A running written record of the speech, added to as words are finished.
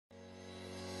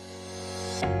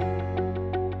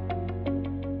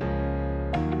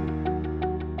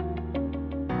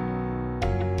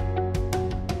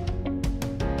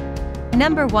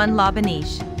Number 1. La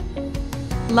Beniche.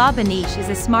 La Beniche is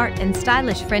a smart and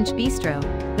stylish French bistro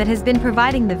that has been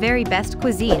providing the very best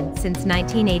cuisine since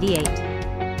 1988.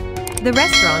 The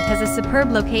restaurant has a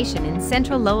superb location in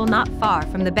central Lowell, not far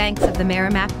from the banks of the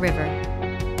Merrimack River.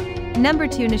 Number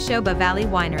 2. Neshoba Valley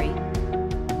Winery.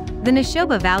 The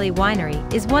Neshoba Valley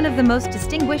Winery is one of the most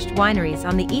distinguished wineries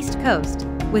on the East Coast,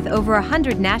 with over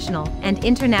 100 national and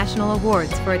international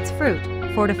awards for its fruit,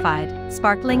 fortified,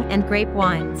 sparkling and grape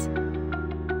wines.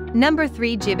 Number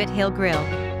 3. Gibbet Hill Grill.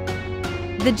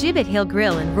 The Gibbet Hill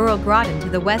Grill in rural Groton to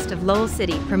the west of Lowell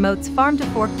City promotes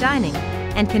farm-to-fork dining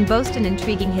and can boast an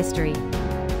intriguing history.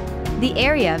 The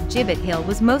area of Gibbet Hill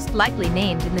was most likely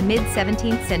named in the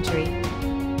mid-17th century.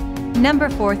 Number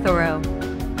 4. Thoreau.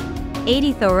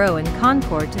 80 Thoreau in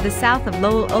Concord to the south of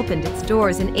Lowell opened its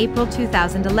doors in April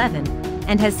 2011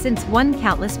 and has since won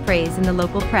countless praise in the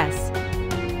local press.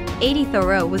 80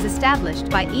 Thoreau was established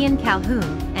by Ian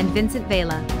Calhoun and Vincent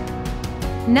Vela.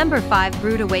 Number 5.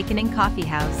 Brood Awakening Coffee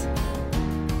House.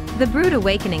 The Brood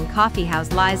Awakening Coffee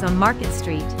House lies on Market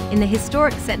Street, in the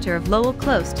historic center of Lowell,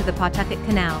 close to the Pawtucket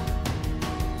Canal.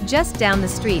 Just down the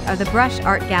street are the Brush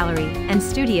Art Gallery and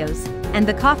Studios, and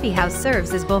the coffee house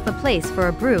serves as both a place for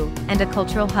a brew and a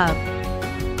cultural hub.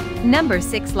 Number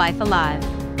 6. Life Alive.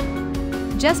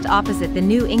 Just opposite the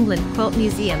New England Quilt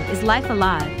Museum is Life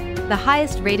Alive, the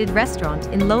highest-rated restaurant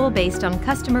in Lowell based on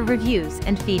customer reviews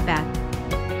and feedback.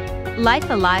 Life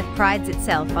Alive prides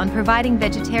itself on providing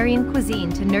vegetarian cuisine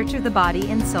to nurture the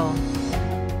body and soul.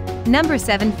 Number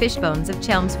 7. Fishbones of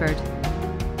Chelmsford.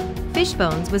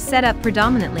 Fishbones was set up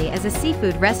predominantly as a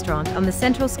seafood restaurant on the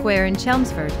Central Square in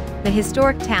Chelmsford, the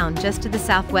historic town just to the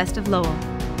southwest of Lowell.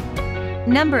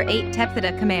 Number 8.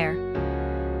 Tepthida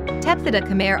Khmer. Tepthida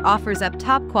Khmer offers up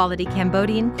top-quality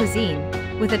Cambodian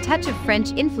cuisine, with a touch of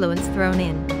French influence thrown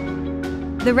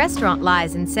in. The restaurant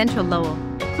lies in central Lowell,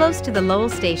 close to the Lowell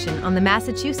Station on the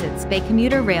Massachusetts Bay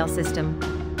commuter rail system.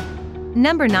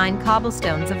 Number 9.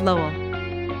 Cobblestones of Lowell.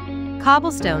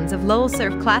 Cobblestones of Lowell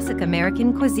serve classic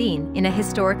American cuisine in a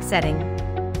historic setting.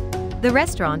 The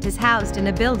restaurant is housed in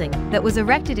a building that was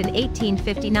erected in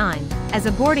 1859 as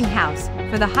a boarding house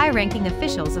for the high-ranking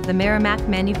officials of the Merrimack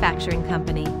Manufacturing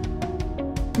Company.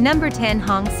 Number 10.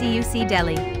 Hong Cuc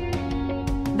Deli.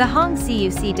 The Hong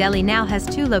Cuc Deli now has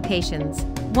 2 locations,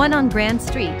 one on Grand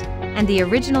Street and the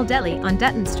original deli on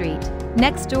Dutton Street,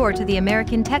 next door to the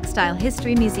American Textile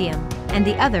History Museum, and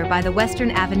the other by the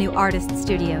Western Avenue Artist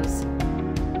Studios.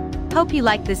 Hope you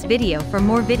liked this video. For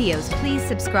more videos, please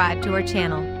subscribe to our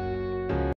channel.